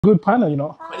good panel, you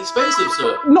know. Quite expensive,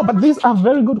 sir. No, but these are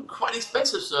very good. Quite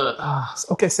expensive, sir.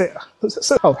 Okay, sir.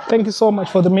 Oh, thank you so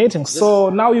much for the meeting. So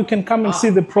now you can come and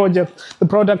see the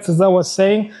products, as I was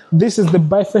saying. This is the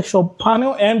bifacial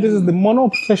panel, and this is the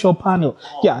monofacial panel.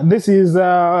 Yeah, this is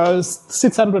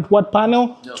 600-watt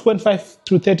panel, 25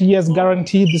 to 30 years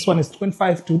guarantee. This one is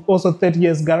 25 to also 30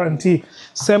 years guarantee.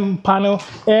 Same panel,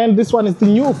 and this one is the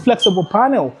new flexible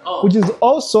panel, which is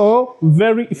also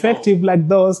very effective, like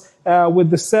those. With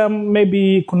the same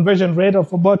maybe conversion rate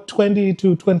of about 20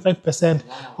 to 25%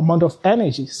 amount of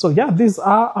energy. So yeah, these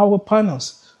are our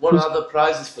panels. What are the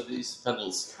prices for these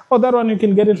panels? Oh, that one you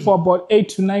can get it for about 8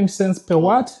 to 9 cents per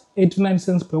watt. 8 to 9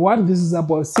 cents per watt. This is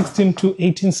about 16 to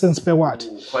 18 cents per watt.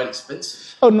 Ooh, quite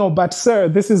expensive. Oh no, but sir,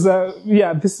 this is a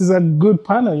good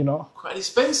panel, you know. Quite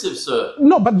expensive, sir.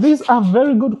 No, but these are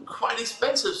very good. Quite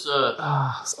expensive, sir.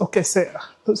 Okay, sir.